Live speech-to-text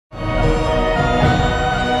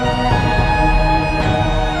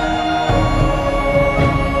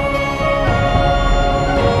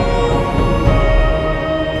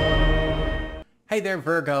there,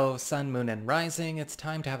 Virgo, Sun, Moon, and Rising. It's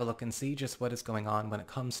time to have a look and see just what is going on when it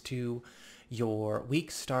comes to your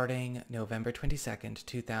week starting November 22nd,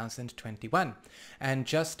 2021. And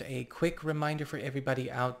just a quick reminder for everybody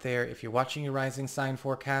out there, if you're watching your rising sign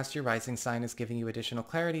forecast, your rising sign is giving you additional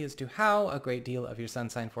clarity as to how a great deal of your sun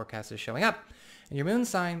sign forecast is showing up. And your moon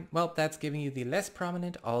sign, well, that's giving you the less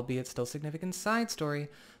prominent, albeit still significant side story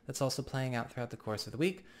that's also playing out throughout the course of the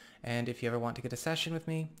week. And if you ever want to get a session with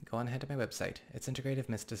me, go on ahead to my website. It's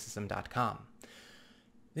integrativemysticism.com.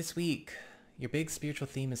 This week, your big spiritual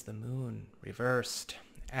theme is the moon reversed.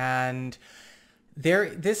 And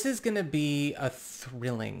this is going to be a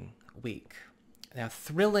thrilling week. Now,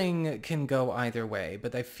 thrilling can go either way,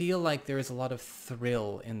 but I feel like there is a lot of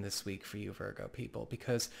thrill in this week for you, Virgo people,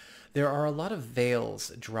 because there are a lot of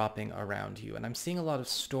veils dropping around you. And I'm seeing a lot of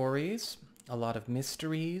stories, a lot of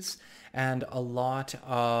mysteries, and a lot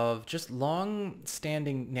of just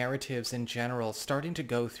long-standing narratives in general starting to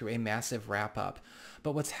go through a massive wrap-up.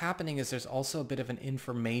 But what's happening is there's also a bit of an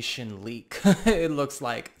information leak, it looks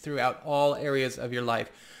like, throughout all areas of your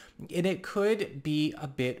life. And it could be a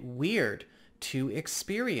bit weird to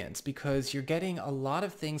experience because you're getting a lot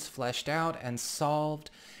of things fleshed out and solved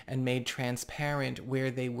and made transparent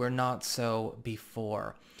where they were not so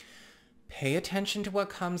before. Pay attention to what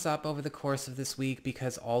comes up over the course of this week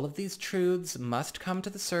because all of these truths must come to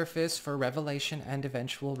the surface for revelation and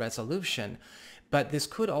eventual resolution. But this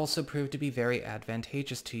could also prove to be very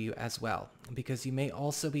advantageous to you as well, because you may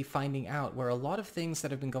also be finding out where a lot of things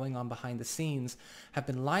that have been going on behind the scenes have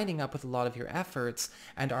been lining up with a lot of your efforts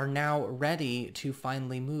and are now ready to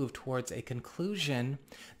finally move towards a conclusion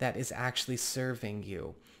that is actually serving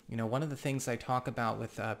you. You know, one of the things I talk about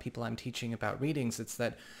with people I'm teaching about readings, it's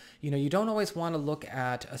that, you know, you don't always want to look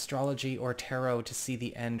at astrology or tarot to see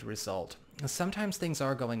the end result. Sometimes things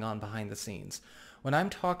are going on behind the scenes. When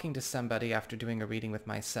I'm talking to somebody after doing a reading with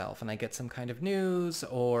myself and I get some kind of news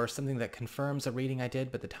or something that confirms a reading I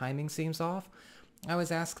did but the timing seems off, I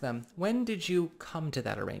always ask them, when did you come to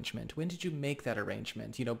that arrangement? When did you make that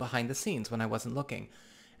arrangement? You know, behind the scenes when I wasn't looking.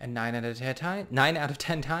 And 9 out of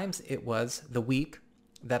 10 times it was the week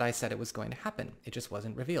that I said it was going to happen. It just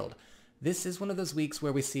wasn't revealed. This is one of those weeks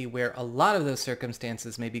where we see where a lot of those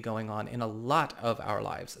circumstances may be going on in a lot of our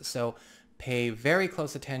lives. So pay very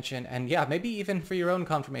close attention, and yeah, maybe even for your own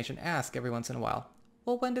confirmation, ask every once in a while,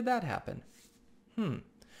 well, when did that happen?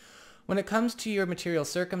 When it comes to your material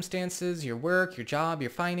circumstances, your work, your job, your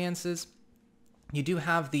finances, you do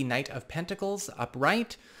have the Knight of Pentacles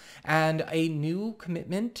upright, and a new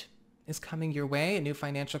commitment is coming your way. A new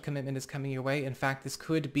financial commitment is coming your way. In fact, this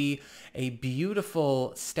could be a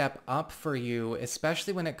beautiful step up for you,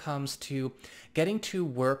 especially when it comes to getting to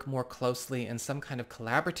work more closely in some kind of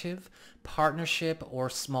collaborative partnership or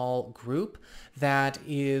small group that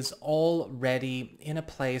is already in a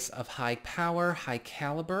place of high power, high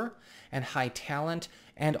caliber, and high talent,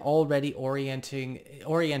 and already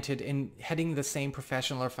oriented in heading the same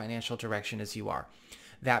professional or financial direction as you are.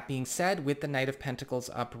 That being said, with the Knight of Pentacles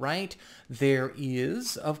upright, there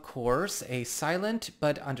is, of course, a silent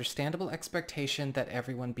but understandable expectation that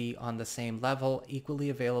everyone be on the same level,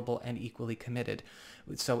 equally available and equally committed.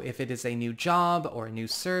 So if it is a new job or a new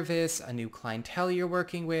service, a new clientele you're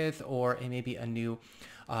working with, or maybe a new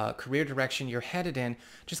career direction you're headed in,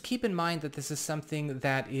 just keep in mind that this is something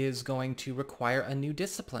that is going to require a new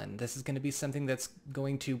discipline. This is going to be something that's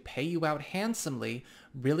going to pay you out handsomely,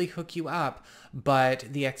 really hook you up, but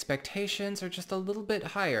the expectations are just a little bit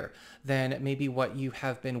higher than maybe what you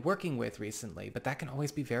have been working with recently. But that can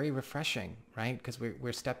always be very refreshing, right? Because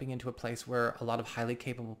we're stepping into a place where a lot of highly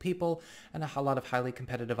capable people and a lot of highly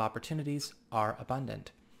competitive opportunities are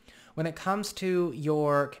abundant. When it comes to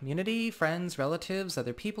your community, friends, relatives,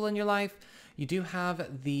 other people in your life, you do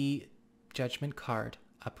have the Judgment card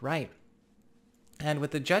upright. And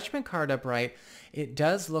with the Judgment card upright, it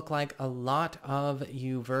does look like a lot of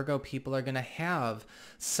you Virgo people are going to have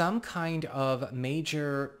some kind of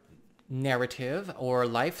major narrative or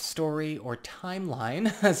life story or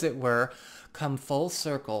timeline, as it were, come full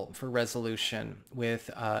circle for resolution with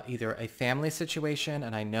either a family situation,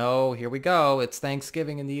 and I know, here we go, it's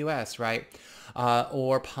Thanksgiving in the US, right?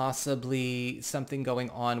 Or possibly something going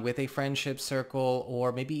on with a friendship circle,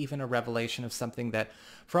 or maybe even a revelation of something that,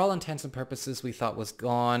 for all intents and purposes, we thought was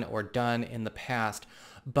gone or done in the past.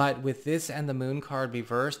 But with this and the Moon card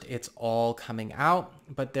reversed, it's all coming out,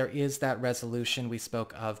 but there is that resolution we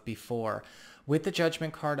spoke of before. With the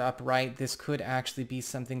Judgment card upright, this could actually be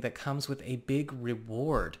something that comes with a big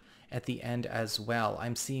reward at the end as well.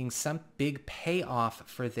 I'm seeing some big payoff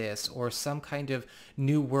for this, or some kind of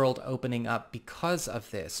new world opening up because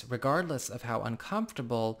of this, regardless of how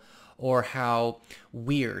uncomfortable or how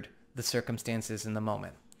weird the circumstance is in the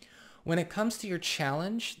moment. When it comes to your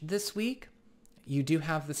challenge this week, you do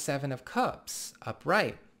have the Seven of Cups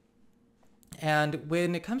upright. And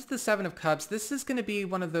when it comes to the Seven of Cups, this is going to be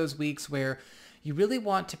one of those weeks where you really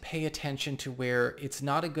want to pay attention to where it's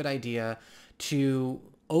not a good idea to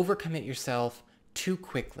overcommit yourself too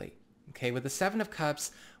quickly. Okay, with the Seven of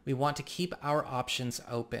Cups, we want to keep our options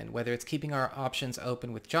open, whether it's keeping our options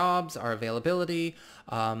open with jobs, our availability,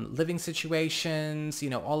 living situations,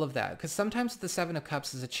 all of that. Because sometimes the Seven of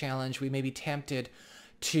Cups is a challenge. We may be tempted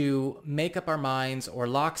to make up our minds or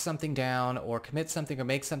lock something down or commit something or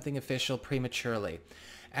make something official prematurely.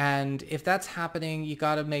 And if that's happening, you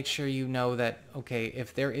got to make sure you know that, okay,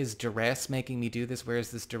 if there is duress making me do this, where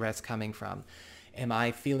is this duress coming from? Am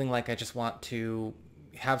I feeling like I just want to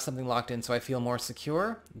have something locked in so I feel more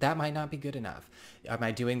secure? That might not be good enough. Am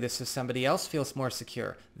I doing this so somebody else feels more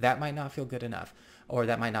secure? That might not feel good enough, or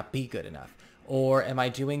that might not be good enough. Or am I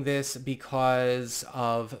doing this because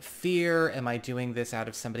of fear? Am I doing this out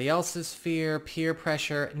of somebody else's fear, peer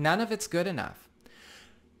pressure? None of it's good enough.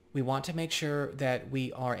 We want to make sure that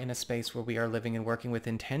we are in a space where we are living and working with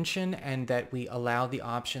intention, and that we allow the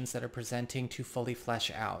options that are presenting to fully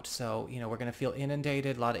flesh out. So, we're going to feel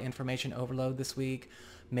inundated, a lot of information overload this week.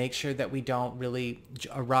 Make sure that we don't really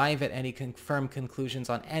arrive at any firm conclusions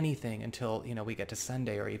on anything until, we get to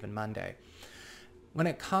Sunday or even Monday. When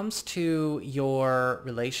it comes to your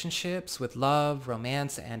relationships with love,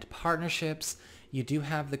 romance, and partnerships, you do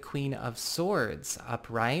have the Queen of Swords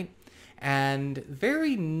upright. And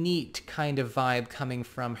very neat kind of vibe coming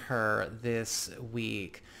from her this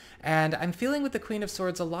week. And I'm feeling with the Queen of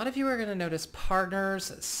Swords, a lot of you are going to notice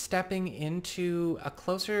partners stepping into a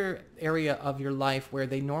closer area of your life where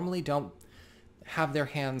they normally don't have their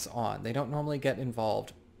hands on. They don't normally get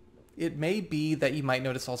involved. It may be that you might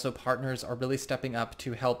notice also partners are really stepping up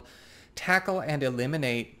to help tackle and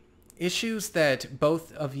eliminate issues that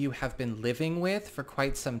both of you have been living with for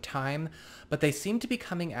quite some time, but they seem to be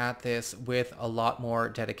coming at this with a lot more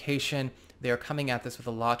dedication. They're coming at this with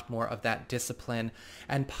a lot more of that discipline,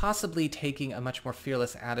 and possibly taking a much more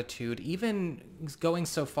fearless attitude, even going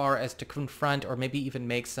so far as to confront or maybe even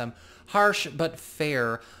make some harsh but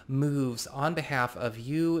fair moves on behalf of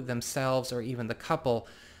you, themselves, or even the couple.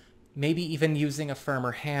 Maybe even using a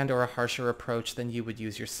firmer hand or a harsher approach than you would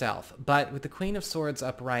use yourself. But with the Queen of Swords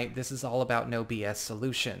upright, this is all about no BS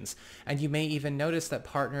solutions. And you may even notice that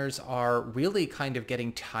partners are really kind of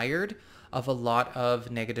getting tired of a lot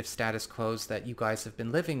of negative status quos that you guys have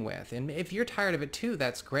been living with. And if you're tired of it too,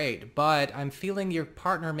 that's great. But I'm feeling your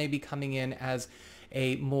partner may be coming in as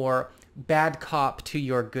a more bad cop to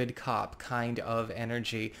your good cop kind of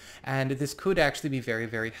energy. And this could actually be very,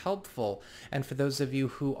 very helpful. And for those of you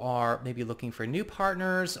who are maybe looking for new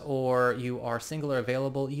partners, or you are single or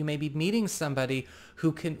available, you may be meeting somebody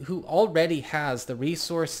who already has the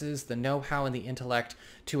resources, the know-how, and the intellect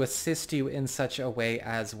to assist you in such a way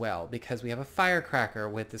as well, because we have a firecracker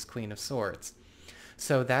with this Queen of Swords.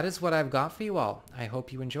 So that is what I've got for you all. I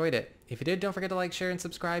hope you enjoyed it. If you did, don't forget to like, share, and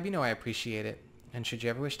subscribe. I appreciate it. And should you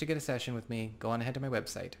ever wish to get a session with me, go on ahead to my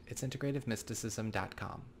website. It's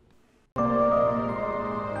integrativemysticism.com.